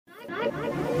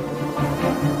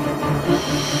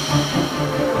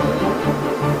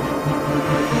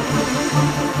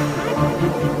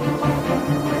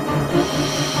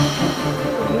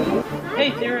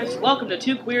welcome to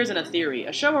Two Queers and a Theory,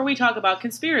 a show where we talk about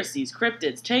conspiracies,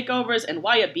 cryptids, takeovers, and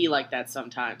why it be like that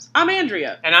sometimes. I'm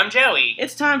Andrea. And I'm Joey.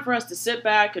 It's time for us to sit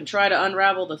back and try to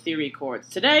unravel the theory chords.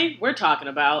 Today, we're talking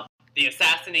about the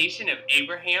assassination of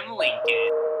Abraham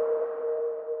Lincoln.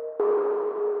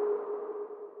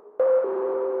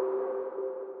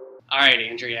 Alright,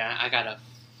 Andrea, I got a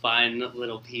fun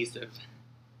little piece of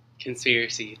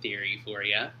conspiracy theory for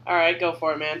you. Alright, go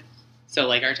for it, man. So,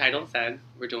 like our title said,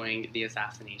 we're doing the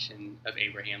assassination of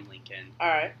Abraham Lincoln.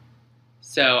 Alright.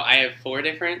 So, I have 4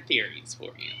 different theories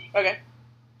for you. Okay.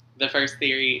 The first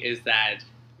theory is that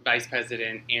Vice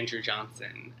President Andrew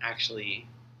Johnson actually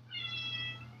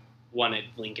wanted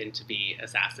Lincoln to be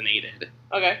assassinated.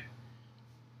 Okay.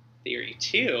 Theory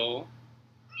 2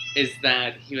 is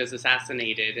that he was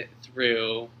assassinated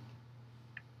through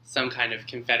some kind of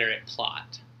Confederate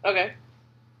plot. Okay.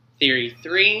 Theory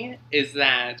 3 is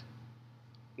that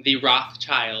the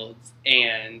Rothschilds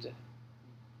and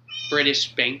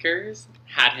British bankers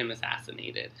had him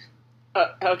assassinated.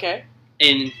 Okay.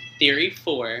 And theory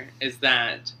 4 is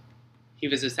that he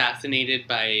was assassinated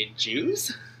by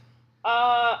Jews.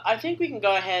 I think we can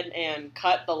go ahead and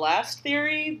cut the last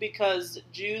theory because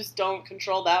Jews don't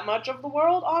control that much of the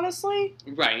world, honestly.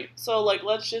 Right. So,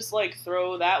 let's just,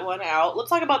 throw that one out. Let's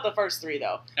talk about the first 3,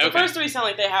 though. Okay. The first 3 sound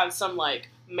like they have some,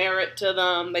 merit to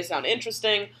them. They sound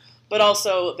interesting. But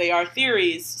also, they are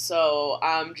theories, so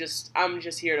I'm just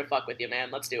here to fuck with you,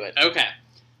 man. Let's do it. Okay.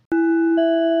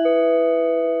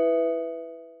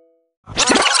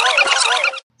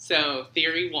 So,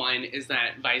 theory 1 is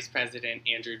that Vice President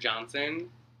Andrew Johnson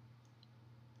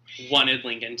wanted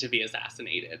Lincoln to be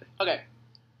assassinated. Okay.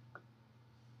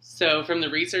 So, from the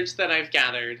research that I've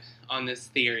gathered on this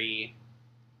theory,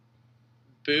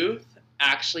 Booth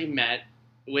actually met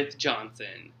with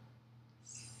Johnson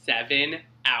 7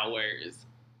 hours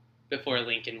before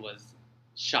Lincoln was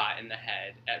shot in the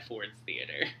head at Ford's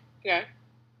Theater. Okay.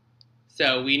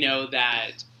 So, we know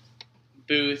that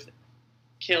Booth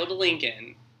killed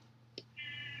Lincoln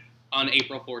on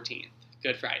April 14th,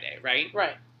 Good Friday, right?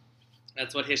 Right.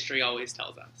 That's what history always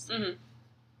tells us. Mm-hmm.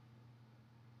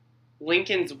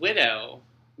 Lincoln's widow,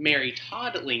 Mary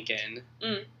Todd Lincoln,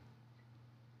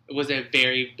 was a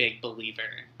very big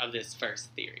believer of this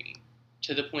first theory,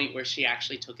 to the point where she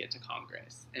actually took it to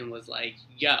Congress and was like,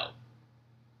 yo,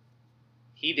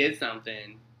 he did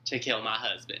something to kill my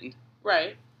husband.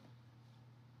 Right.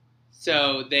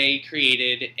 So they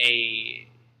created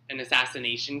an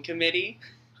assassination committee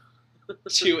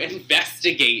to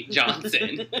investigate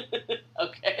Johnson.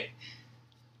 Okay.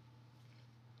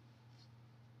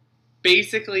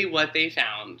 Basically, what they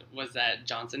found was that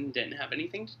Johnson didn't have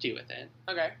anything to do with it.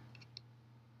 Okay.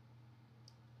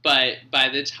 But by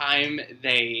the time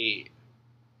they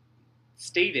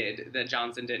stated that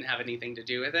Johnson didn't have anything to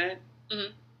do with it,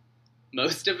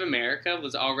 most of America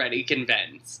was already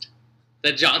convinced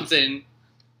that Johnson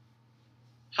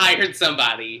hired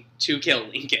somebody to kill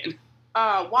Lincoln.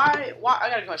 Why? I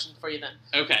got a question for you then.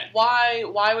 Okay.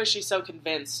 Why was she so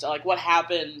convinced? What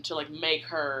happened to, make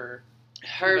her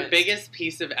Her convinced? biggest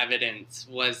piece of evidence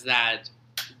was that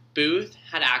Booth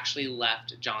had actually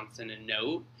left Johnson a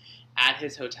note at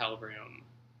his hotel room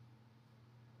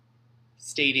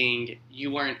stating,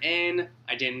 you weren't in,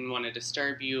 I didn't want to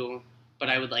disturb you, but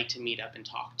I would like to meet up and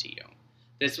talk to you.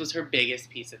 This was her biggest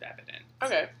piece of evidence.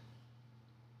 Okay.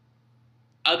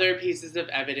 Other pieces of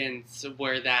evidence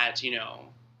were that,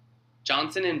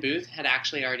 Johnson and Booth had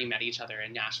actually already met each other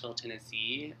in Nashville,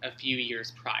 Tennessee a few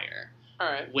years prior.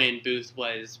 All right. When Booth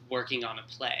was working on a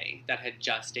play that had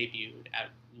just debuted at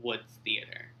Woods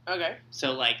Theater. Okay.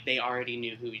 So, they already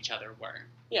knew who each other were.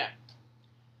 Yeah.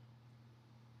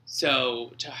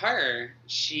 So, to her,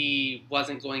 she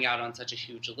wasn't going out on such a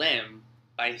huge limb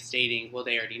by stating, well,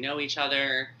 they already know each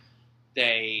other,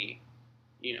 they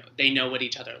know what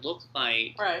each other look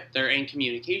like, Right. They're in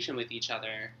communication with each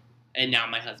other, and now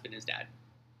my husband is dead.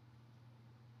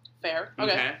 Fair.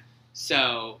 Okay.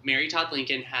 So, Mary Todd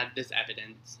Lincoln had this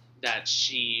evidence that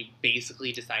she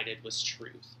basically decided was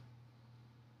truth.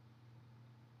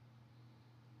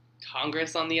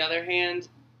 Congress, on the other hand,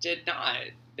 did not.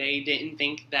 They didn't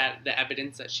think that the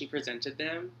evidence that she presented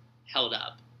them held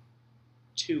up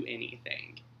to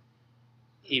anything.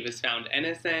 He was found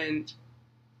innocent,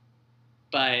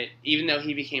 but even though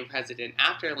he became president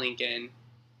after Lincoln,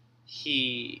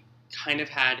 he kind of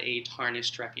had a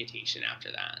tarnished reputation after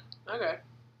that. Okay.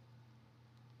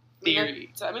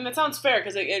 Theory. That sounds fair,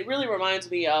 because it really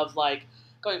reminds me of,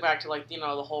 going back to,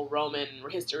 the whole Roman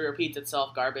history repeats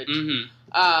itself garbage.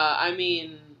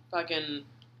 Mm-hmm. Fucking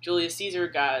Julius Caesar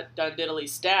got done diddly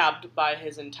stabbed by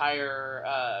his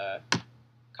entire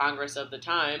Congress of the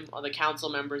time, all the council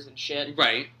members and shit.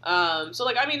 Right. So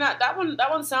like, I mean, that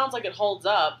one sounds like it holds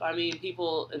up. I mean,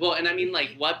 people. Well, and I mean,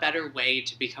 like, what better way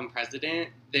to become president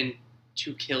than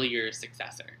to kill your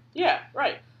successor? Yeah,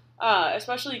 right.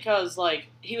 Especially because like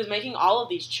he was making all of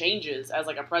these changes as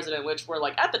like a president, which were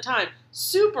like at the time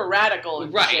super radical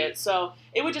and shit. So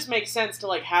it would just make sense to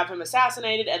like have him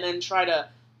assassinated and then try to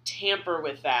tamper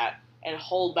with that and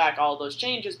hold back all those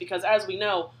changes, because as we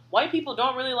know, white people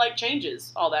don't really like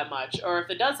changes all that much, or if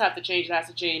it does have to change, it has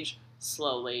to change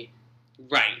slowly.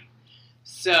 Right.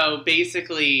 So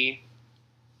basically,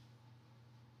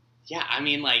 yeah, I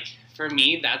mean, like, for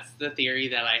me, that's the theory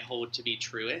that I hold to be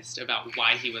truest about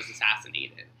why he was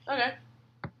assassinated. Okay.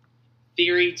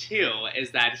 Theory 2 is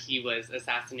that he was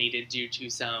assassinated due to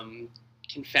some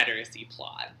Confederacy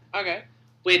plot. Okay.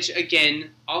 Which,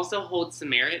 again, also holds some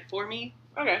merit for me.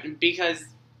 Okay. Because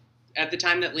at the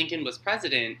time that Lincoln was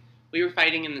president, we were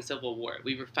fighting in the Civil War.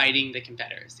 We were fighting the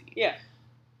Confederacy. Yeah.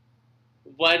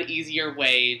 What easier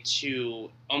way to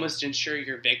almost ensure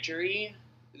your victory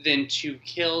than to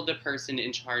kill the person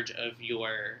in charge of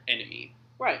your enemy?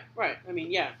 Right. I mean,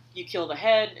 yeah, you kill the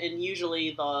head, and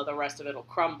usually the rest of it will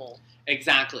crumble.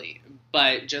 Exactly.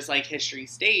 But just like history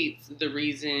states, the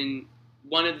reason,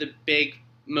 one of the big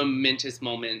momentous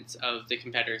moments of the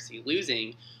Confederacy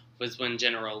losing was when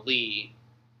General Lee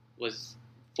was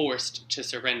forced to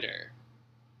surrender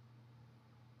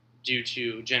due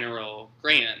to General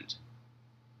Grant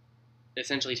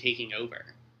essentially taking over.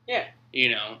 Yeah.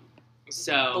 You know,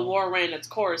 so... The war ran its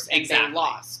course, and they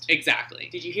lost. Exactly.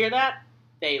 Did you hear that?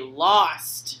 They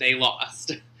lost. They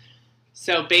lost.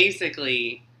 So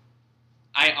basically,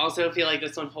 I also feel like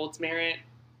this one holds merit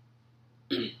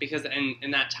because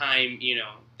in that time, you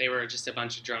know, they were just a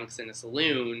bunch of drunks in a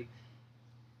saloon.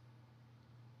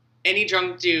 Any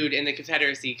drunk dude in the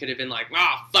Confederacy could have been like,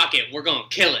 fuck it, we're gonna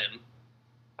kill him.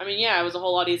 I mean, yeah, it was a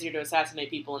whole lot easier to assassinate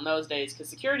people in those days, because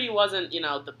security wasn't, you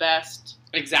know, the best.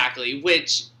 Exactly,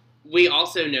 which we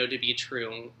also know to be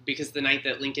true, because the night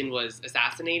that Lincoln was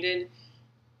assassinated,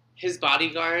 his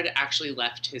bodyguard actually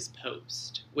left his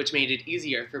post, which made it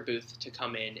easier for Booth to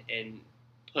come in and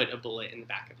put a bullet in the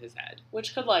back of his head.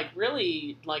 Which could, like,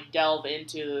 really, like, delve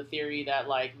into the theory that,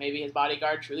 like, maybe his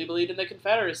bodyguard truly believed in the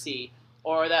Confederacy.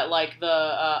 Or that, like,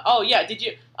 oh, yeah, did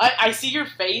you... I see your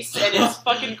face, and it's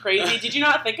fucking crazy. Did you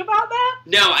not think about that?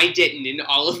 No, I didn't. In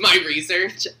all of my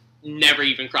research, never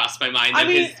even crossed my mind that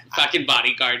his fucking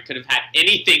bodyguard could have had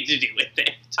anything to do with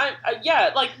it. Yeah,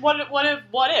 like, what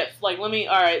if? Like, let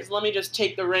me just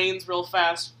take the reins real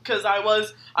fast, because I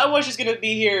was just gonna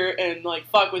be here and, like,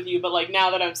 fuck with you, but, like, now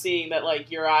that I'm seeing that,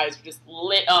 like, your eyes are just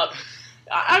lit up,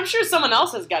 I'm sure someone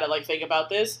else has got to, like, think about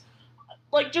this.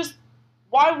 Like, just...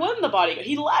 Why wouldn't the bodyguard?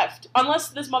 He left. Unless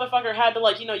this motherfucker had to,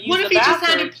 like, you know, use the bathroom. What if he just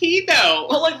had to pee, though?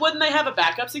 But, like, wouldn't they have a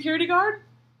backup security guard?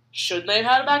 Shouldn't they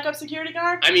have had a backup security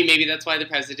guard? I mean, maybe that's why the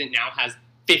president now has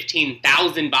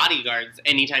 15,000 bodyguards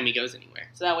anytime he goes anywhere.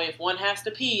 So that way, if one has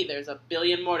to pee, there's a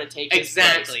billion more to take his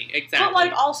Exactly. But,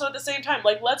 like, also at the same time,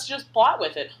 like, let's just plot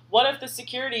with it. What if the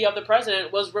security of the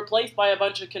president was replaced by a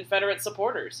bunch of Confederate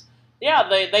supporters? Yeah,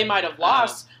 they might have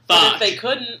lost, but if they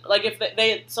couldn't, like, if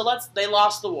they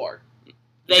lost the war.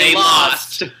 They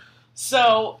lost.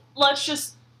 So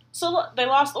they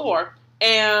lost the war,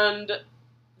 and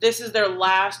this is their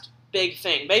last big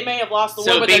thing. They may have lost the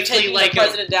war, but they're taking the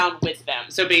president down with them.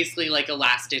 So basically, like a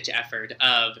last-ditch effort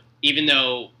of, even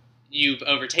though you've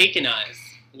overtaken us,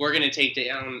 we're going to take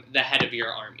down the head of your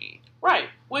army. Right.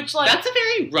 Which, like... That's a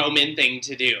very Roman thing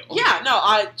to do. Yeah,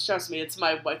 no, trust me, it's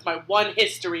my one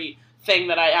history thing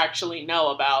that I actually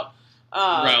know about.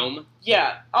 Rome.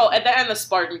 Yeah. Oh, and the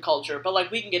Spartan culture. But,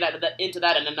 like, we can get into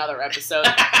that in another episode.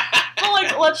 But,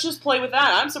 like, let's just play with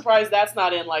that. I'm surprised that's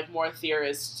not in, like, more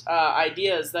theorist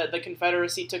ideas that the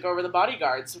Confederacy took over the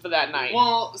bodyguards for that night.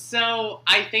 Well, so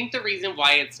I think the reason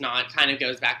why it's not kind of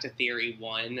goes back to theory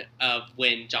 1 of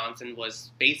when Johnson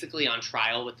was basically on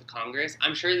trial with the Congress.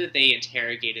 I'm sure that they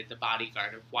interrogated the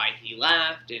bodyguard of why he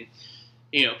left and,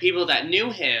 you know, people that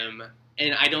knew him.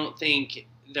 And I don't think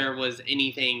there was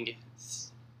anything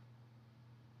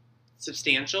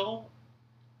substantial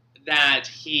that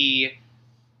he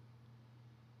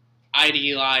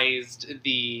idealized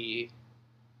the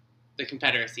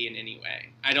Confederacy in any way.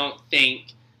 I don't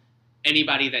think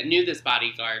anybody that knew this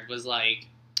bodyguard was like,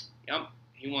 yep,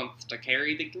 he wants to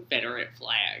carry the Confederate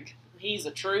flag. He's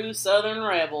a true Southern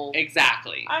rebel.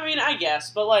 Exactly. I mean, I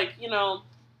guess, but, like, you know,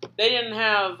 they didn't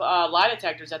have lie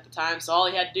detectors at the time, so all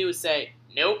he had to do was say,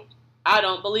 nope, I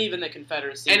don't believe in the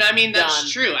Confederacy. And I mean,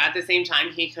 that's true. At the same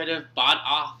time, he could have bought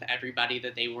off everybody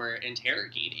that they were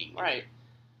interrogating. Right.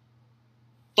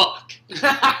 Fuck.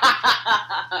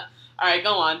 All right,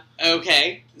 go on.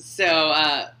 Okay,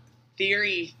 so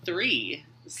theory 3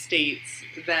 states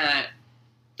that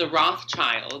the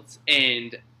Rothschilds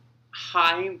and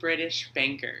high British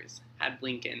bankers had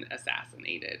Lincoln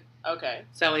assassinated. Okay.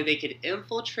 So that way they could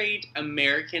infiltrate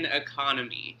American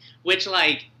economy, which,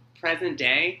 like, present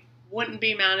day, wouldn't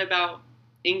be mad about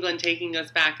England taking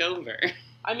us back over.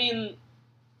 I mean,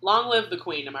 long live the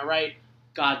Queen, am I right?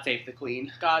 God save the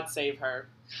Queen. God save her.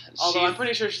 Although I'm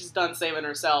pretty sure she's done saving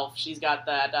herself. She's got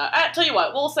that. Tell you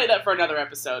what, we'll say that for another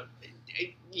episode.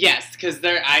 Yes, because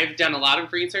I've done a lot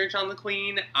of research on the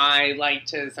Queen. I like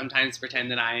to sometimes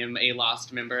pretend that I am a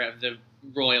lost member of the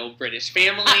royal British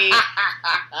family,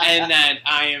 and that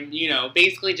I am,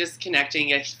 basically just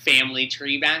connecting a family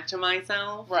tree back to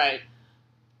myself. Right.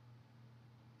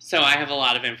 So I have a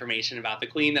lot of information about the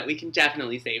Queen that we can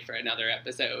definitely save for another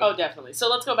episode. Oh, definitely. So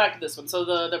let's go back to this one. So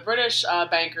the British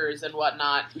bankers and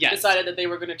whatnot decided that they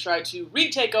were going to try to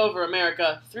retake over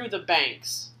America through the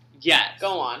banks. Yes.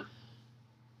 Go on.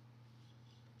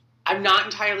 I'm not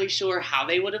entirely sure how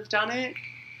they would have done it,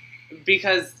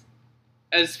 because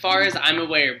as far as I'm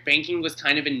aware, banking was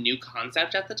kind of a new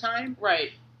concept at the time.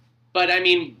 Right. But, I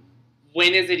mean,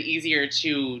 when is it easier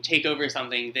to take over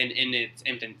something than in its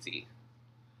infancy?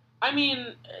 I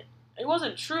mean, it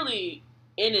wasn't truly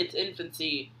in its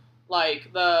infancy,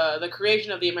 like the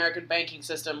creation of the American banking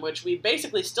system, which we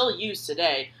basically still use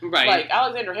today. Right. Like,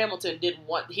 Alexander Hamilton did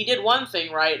one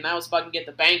thing right, and that was fucking get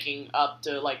the banking up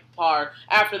to, like, par.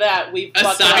 After that, we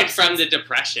fucked aside up from the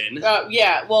Depression.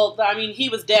 Yeah, well, I mean, he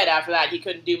was dead after that. He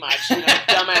couldn't do much.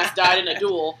 Dumbass died in a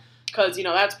duel, because,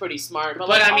 that's pretty smart. But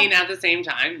like, I mean, at the same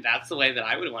time, that's the way that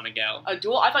I would want to go. A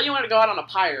duel? I thought you wanted to go out on a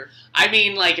pyre. I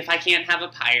mean, like, if I can't have a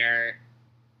pyre,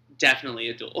 definitely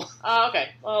a duel. Oh, okay.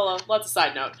 Well, that's a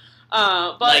side note.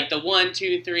 But like the 1,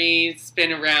 2, 3,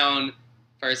 spin around,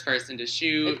 first person to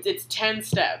shoot. It's 10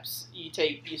 steps. You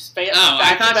spay it. Oh,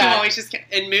 back I thought to you back. always just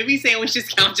in movies they always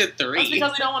just count to 3. That's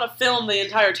because we don't want to film the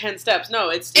entire 10 steps. No,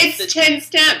 it's 10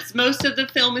 steps. Most of the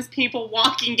film is people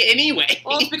walking anyway.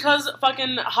 Well, it's because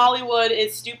fucking Hollywood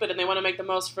is stupid and they want to make the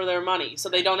most for their money, so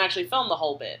they don't actually film the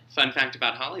whole bit. Fun fact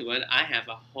about Hollywood, I have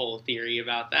a whole theory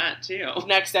about that too.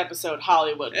 Next episode,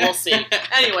 Hollywood. We'll see.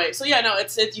 Anyway, so yeah, no,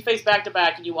 it's you face back to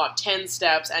back and you walk 10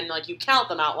 steps and like you count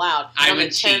them out loud. I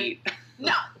would cheat.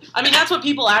 No, I mean that's what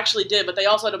people actually did, but they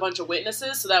also had a bunch of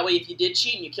witnesses, so that way if you did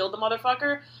cheat and you killed the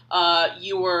motherfucker,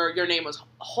 your name was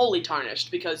wholly tarnished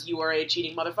because you were a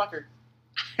cheating motherfucker.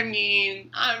 I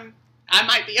mean, I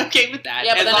might be okay with that,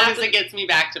 yeah, but as long as it gets me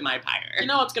back to my pyre. You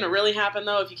know what's going to really happen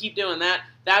though? If you keep doing that,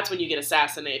 that's when you get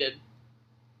assassinated.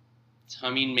 I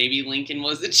mean, maybe Lincoln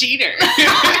was a cheater.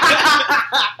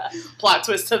 Plot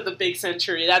twist of the big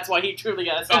century. That's why he truly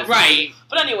got assassinated. Right.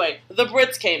 But anyway, the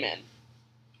Brits came in.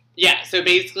 Yeah, so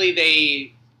basically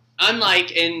they, unlike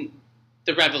in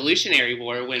the Revolutionary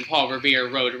War when Paul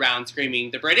Revere rode around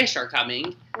screaming, "The British are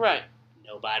coming," right?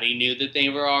 Nobody knew that they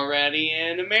were already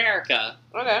in America.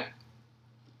 Okay.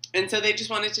 And so they just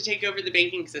wanted to take over the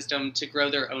banking system to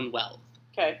grow their own wealth.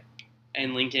 Okay.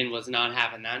 And Lincoln was not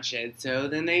having that shit, so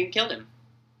then they killed him.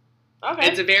 Okay.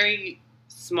 It's a very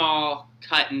small,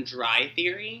 cut and dry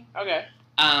theory. Okay.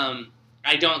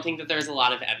 I don't think that there's a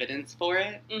lot of evidence for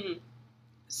it. Mm-hmm.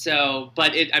 So,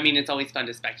 but it's always fun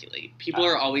to speculate. People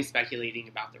are always speculating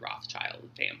about the Rothschild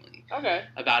family. Okay.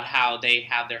 About how they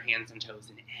have their hands and toes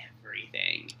in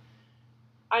everything.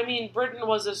 I mean, Britain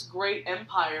was this great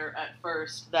empire at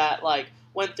first that, like,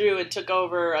 went through and took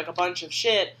over, like, a bunch of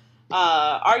shit.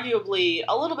 Arguably,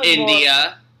 a little bit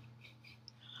India.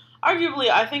 Arguably,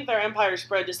 I think their empire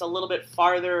spread just a little bit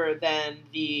farther than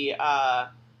the,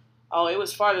 it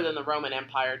was farther than the Roman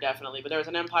Empire, definitely. But there was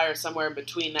an empire somewhere in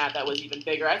between that was even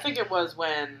bigger. I think it was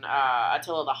when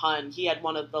Attila the Hun, he had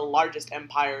one of the largest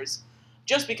empires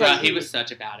just because he was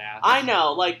such a badass. I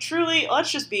know. Like, truly,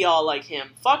 let's just be all like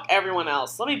him. Fuck everyone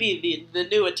else. Let me be the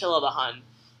new Attila the Hun.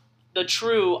 The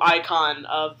true icon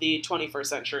of the 21st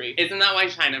century. Isn't that why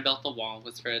China built the wall,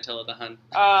 was for Attila the Hun?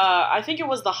 I think it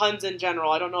was the Huns in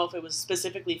general. I don't know if it was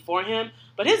specifically for him.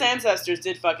 But his ancestors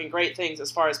did fucking great things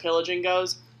as far as pillaging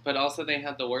goes. But also they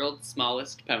had the world's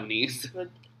smallest ponies. But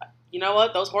you know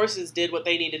what? Those horses did what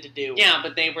they needed to do. Yeah,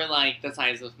 but they were like the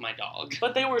size of my dog.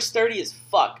 But they were sturdy as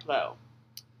fuck, though.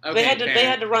 Okay, they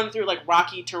had to run through like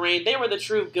rocky terrain. They were the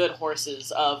true good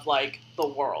horses of like the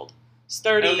world.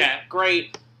 Sturdy,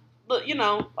 great. But you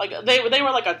know, like they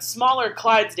were like a smaller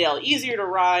Clydesdale, easier to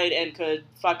ride and could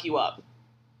fuck you up.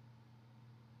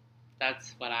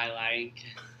 That's what I like.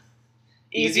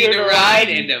 Easier to ride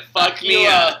and to fuck me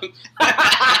up.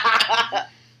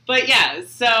 But yeah,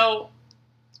 so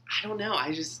I don't know.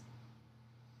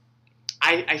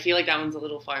 I feel like that one's a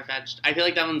little far-fetched. I feel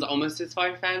like that one's almost as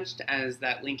far-fetched as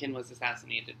that Lincoln was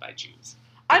assassinated by Jews.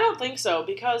 I don't think so,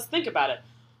 because think about it.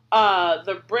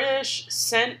 The British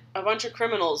sent a bunch of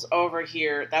criminals over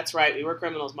here. That's right, we were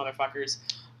criminals, motherfuckers.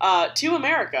 To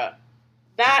America.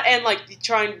 That and, like,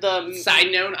 trying the...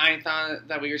 Side note, I thought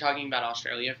that we were talking about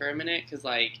Australia for a minute, because,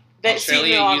 like,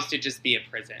 Australia used to just be a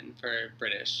prison for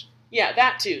British. Yeah,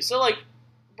 that too. So, like,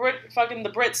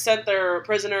 the Brits sent their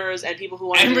prisoners and people who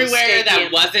wanted everywhere to escape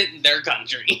that wasn't their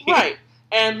country. Right.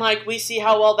 And, like, we see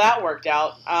how well that worked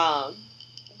out.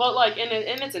 But, like, in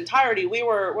its entirety,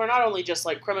 we're not only just,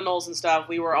 like, criminals and stuff,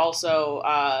 we were also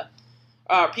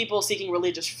people seeking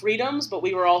religious freedoms, but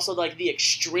we were also, like, the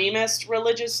extremist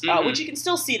religious, which you can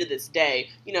still see to this day,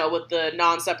 you know, with the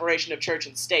non-separation of church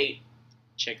and state.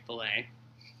 Chick-fil-A.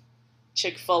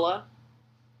 Chick-fil-A.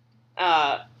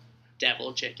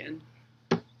 Devil chicken.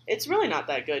 It's really not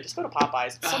that good. Just go to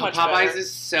Popeyes. It's so much Popeyes better.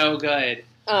 is so good.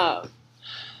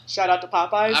 Shout out to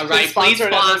Popeyes. All right, please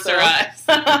sponsor us.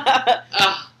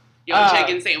 Your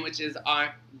chicken sandwiches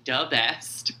are the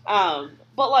best.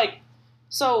 But, like,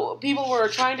 so people were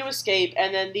trying to escape,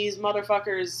 and then these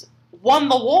motherfuckers won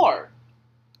the war.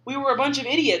 We were a bunch of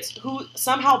idiots who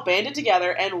somehow banded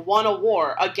together and won a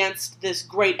war against this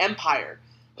great empire,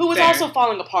 who was also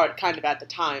falling apart kind of at the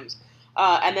times.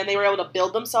 And then they were able to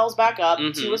build themselves back up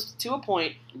to a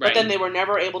point, but then they were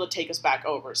never able to take us back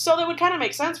over. So that would kind of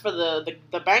make sense for the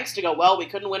banks to go, well, we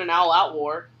couldn't win an all-out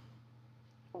war.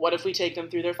 What if we take them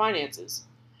through their finances?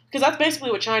 Because that's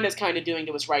basically what China's kind of doing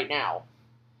to us right now.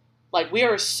 Like, we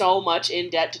are so much in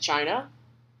debt to China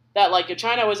that, like, if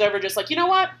China was ever just like, you know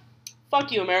what?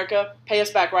 Fuck you, America. Pay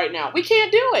us back right now. We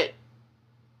can't do it.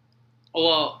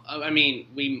 Well, I mean,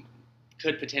 we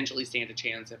could potentially stand a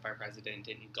chance if our president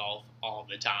didn't golf all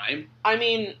the time. I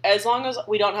mean, as long as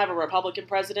we don't have a Republican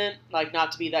president, like,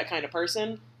 not to be that kind of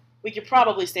person, we could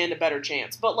probably stand a better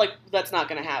chance. But, like, that's not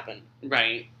going to happen.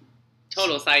 Right.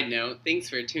 Total side note, thanks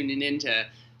for tuning in to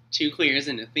Two Queers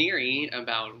and a Theory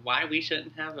about why we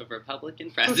shouldn't have a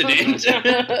Republican president.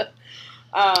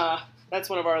 That's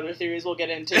one of our other theories we'll get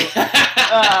into.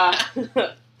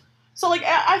 So, like,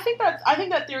 I think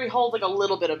that theory holds, like, a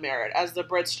little bit of merit, as the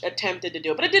Brits attempted to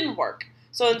do it, but it didn't work.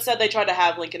 So instead they tried to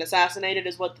have Lincoln assassinated,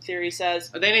 is what the theory says.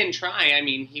 They didn't try. I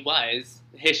mean, he was.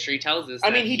 History tells us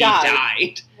that he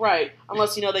died. Right.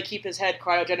 Unless, you know, they keep his head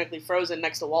cryogenically frozen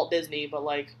next to Walt Disney, but,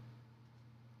 like...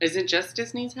 Is it just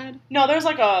Disney's head? No, there's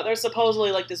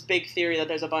supposedly, like, this big theory that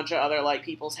there's a bunch of other, like,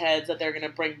 people's heads that they're gonna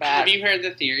bring back. Have you heard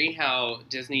the theory how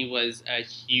Disney was a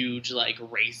huge, like,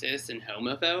 racist and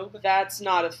homophobe? That's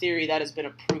not a theory. That has been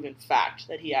a proven fact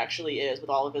that he actually is,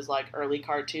 with all of his, like, early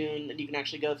cartoon, and you can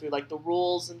actually go through, like, the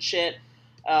rules and shit.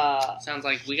 Sounds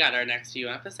like we got our next few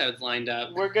episodes lined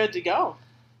up. We're good to go.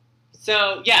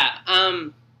 So, yeah, I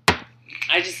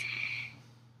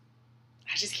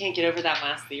just can't get over that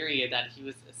last theory that he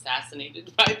was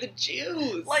assassinated by the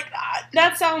Jews. Like,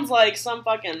 that sounds like some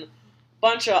fucking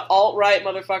bunch of alt-right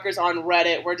motherfuckers on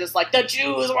Reddit were just like, the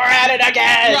Jews were at it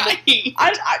again! Right!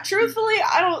 Truthfully,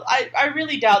 I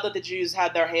really doubt that the Jews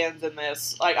had their hands in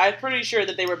this. Like, I'm pretty sure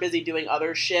that they were busy doing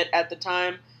other shit at the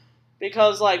time.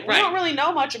 Because, like, we don't really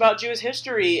know much about Jewish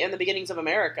history in the beginnings of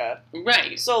America.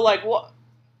 Right. So, like,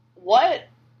 what?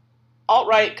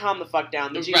 Alt-right, calm the fuck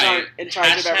down. The Jews aren't in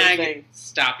charge of everything.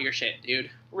 Stop your shit,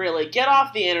 dude. Really, get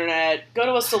off the internet, go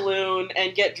to a saloon,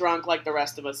 and get drunk like the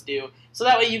rest of us do. So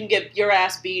that way you can get your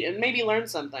ass beat and maybe learn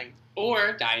something.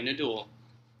 Or die in a duel.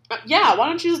 Yeah, why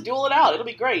don't you just duel it out? It'll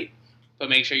be great. But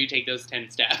make sure you take those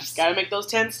 10 steps. Gotta make those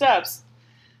 10 steps.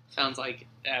 Sounds like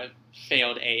a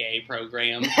failed AA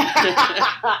program.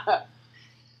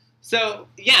 So,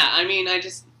 yeah, I mean,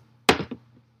 those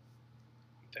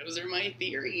are my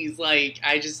theories. Like,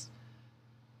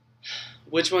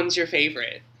 which one's your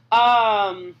favorite?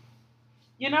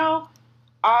 You know,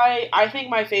 I think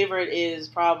my favorite is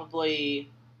probably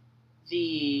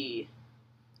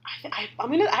I'm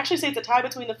gonna actually say it's a tie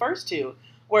between the first two,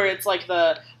 where it's like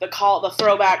the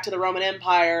throwback to the Roman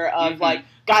Empire of like,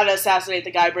 gotta assassinate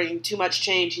the guy bringing too much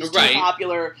change. He's too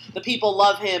popular. The people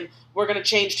love him. We're gonna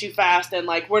change too fast, and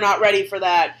like we're not ready for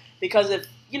that, because if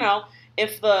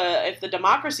the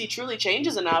democracy truly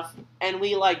changes enough and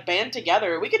we like band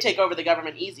together, we could take over the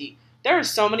government easy. There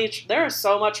is so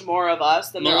much more of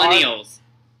us than millennials.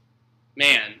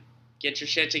 Man, get your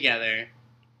shit together.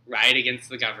 Ride against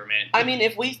the government. I mean,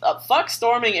 if we fuck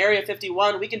storming Area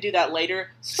 51, we can do that later.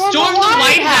 Storm the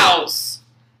White House.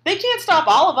 They can't stop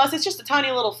all of us. It's just a tiny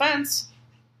little fence.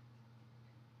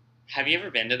 Have you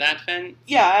ever been to that fence?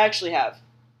 Yeah, I actually have.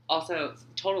 Also,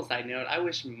 total side note, I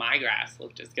wish my grass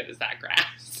looked as good as that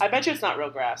grass. I bet you it's not real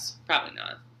grass. Probably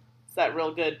not. It's that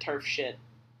real good turf shit.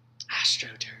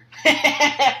 AstroTurf.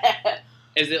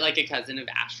 Is it like a cousin of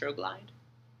Astroglide?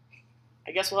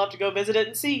 I guess we'll have to go visit it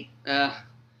and see.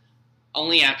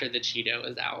 Only after the Cheeto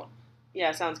is out.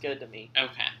 Yeah, sounds good to me.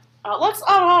 Okay. Hold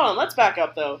on. Let's back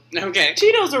up, though. Okay.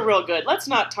 Cheetos are real good. Let's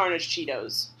not tarnish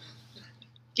Cheetos.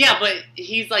 Yeah, but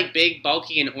he's like big,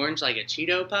 bulky, and orange like a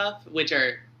Cheeto Puff, which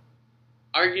are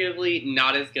arguably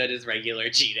not as good as regular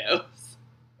Cheetos.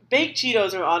 Baked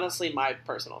Cheetos are honestly my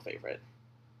personal favorite.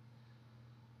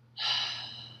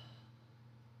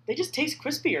 They just taste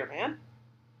crispier, man.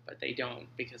 But they don't,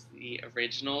 because the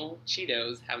original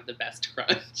Cheetos have the best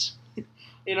crunch.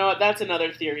 You know what? That's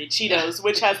another theory. Cheetos,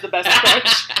 which has the best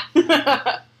crunch?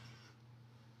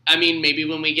 I mean, maybe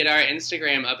when we get our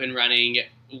Instagram up and running,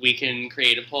 we can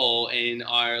create a poll and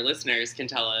our listeners can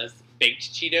tell us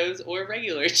baked Cheetos or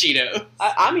regular Cheetos.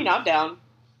 I mean, I'm down.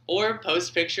 Or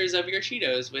post pictures of your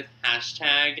Cheetos with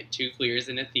hashtag 2 queers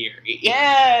and a theory.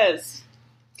 Yes!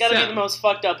 It's gotta be the most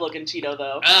fucked up looking Cheeto,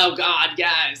 though. Oh, God,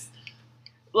 yes.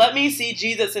 Let me see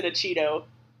Jesus in a Cheeto.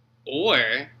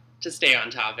 Or, to stay on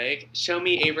topic, show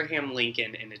me Abraham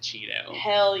Lincoln in a Cheeto.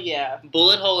 Hell yeah.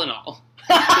 Bullet hole and all.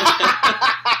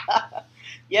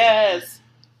 Yes.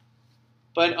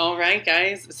 But alright,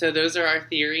 guys, so those are our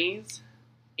theories.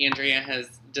 Andrea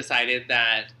has decided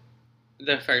that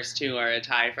the first two are a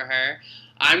tie for her.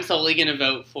 I'm solely going to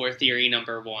vote for theory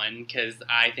number 1 because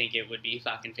I think it would be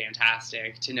fucking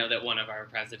fantastic to know that one of our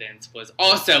presidents was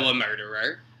also a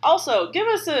murderer. Also, give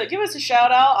us a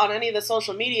shout out on any of the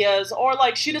social medias, or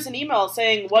like shoot us an email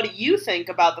saying what do you think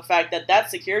about the fact that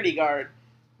that security guard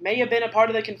may have been a part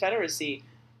of the Confederacy.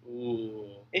 Ooh.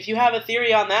 If you have a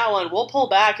theory on that one, we'll pull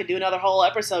back and do another whole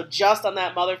episode just on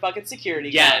that motherfucking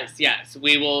security guard. Yes.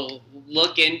 We will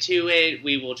look into it.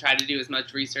 We will try to do as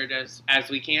much research as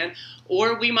we can.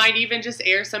 Or we might even just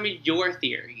air some of your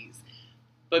theories.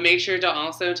 But make sure to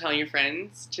also tell your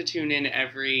friends to tune in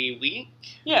every week.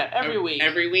 Yeah, every week.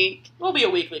 Every week. We'll be a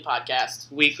weekly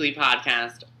podcast. Weekly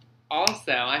podcast.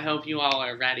 Also, I hope you all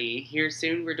are ready. Here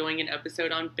soon we're doing an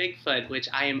episode on Bigfoot, which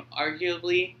I am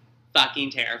arguably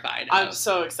fucking terrified of. I'm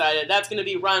so excited. That's going to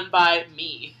be run by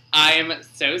me. I am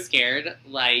so scared.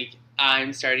 Like,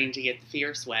 I'm starting to get the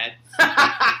fear sweats.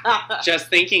 Just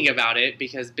thinking about it,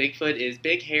 because Bigfoot is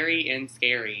big, hairy, and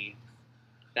scary.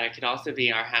 That could also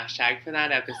be our hashtag for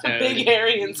that episode. Big,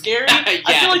 hairy, and scary? Yes.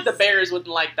 I feel like the bears wouldn't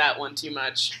like that one too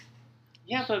much.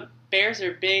 Yeah, but bears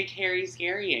are big, hairy,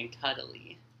 scary, and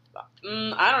cuddly.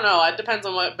 I don't know. It depends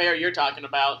on what bear you're talking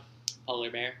about. Polar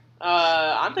bear.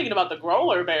 I'm thinking about the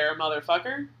growler bear,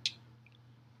 motherfucker.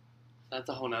 That's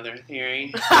a whole nother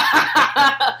theory.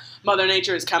 Mother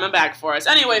Nature is coming back for us.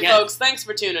 Anyway, Yes. folks, thanks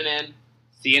for tuning in.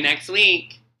 See you next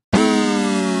week.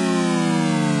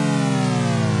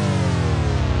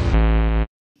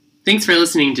 Thanks for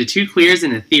listening to Two Queers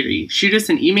and a Theory. Shoot us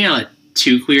an email at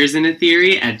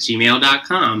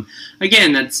twoqueersandatheory@gmail.com.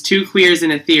 Again, that's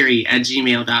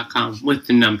twoqueersandatheory@gmail.com with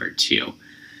the number 2.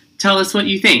 Tell us what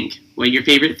you think, what your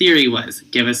favorite theory was.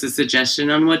 Give us a suggestion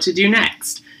on what to do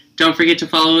next. Don't forget to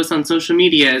follow us on social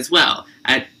media as well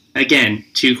at, again,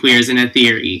 2 Queers and a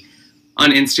Theory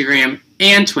on Instagram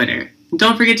and Twitter.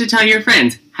 Don't forget to tell your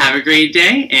friends. Have a great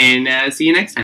day, and see you next time.